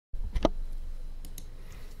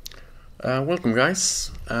Welcome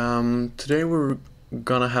guys. Today we're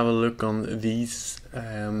gonna have a look on these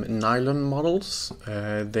nylon models.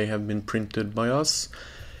 They have been printed by us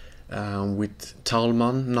with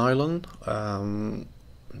Taulman nylon.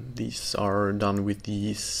 These are done with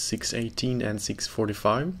the 618 and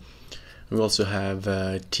 645. We also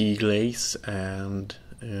have T-glaze and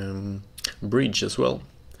bridge as well.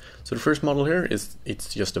 So the first model here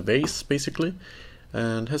it's just a vase basically,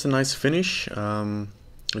 and has a nice finish.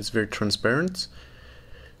 It's very transparent.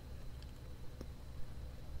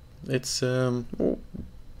 It's a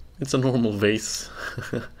normal vase.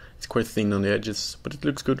 It's quite thin on the edges, but it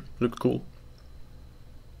looks good. Looks cool.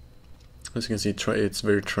 As you can see, it's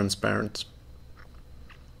very transparent.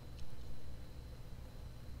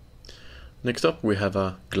 Next up, we have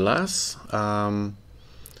a glass.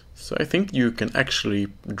 So I think you can actually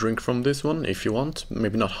drink from this one if you want.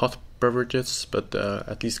 Maybe not hot beverages, but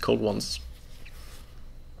at least cold ones.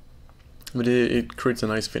 But it creates a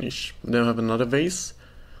nice finish. Then we have another vase,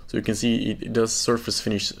 so you can see it does surface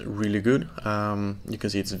finish really good. You can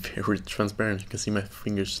see it's very transparent. You can see my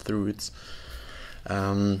fingers through it.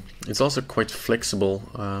 It's also quite flexible,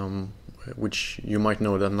 which you might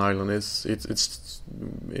know that nylon is. It's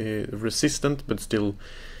resistant, but still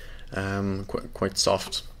quite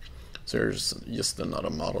soft. So there's just another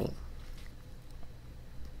model.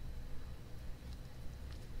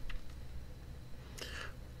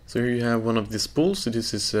 So here you have one of the spools.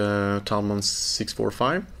 This is Taulmans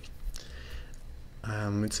 645.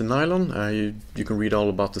 It's a nylon. You can read all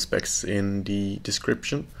about the specs in the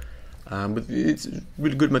description. But it's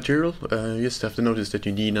really good material. You just have to notice that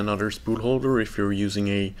you need another spool holder if you're using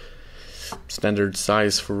a standard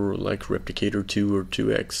size for like replicator 2 or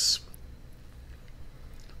 2X.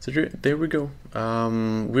 So there we go.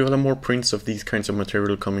 We will have more prints of these kinds of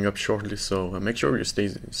material coming up shortly, so make sure you stay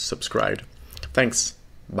subscribed. Thanks.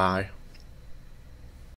 Bye.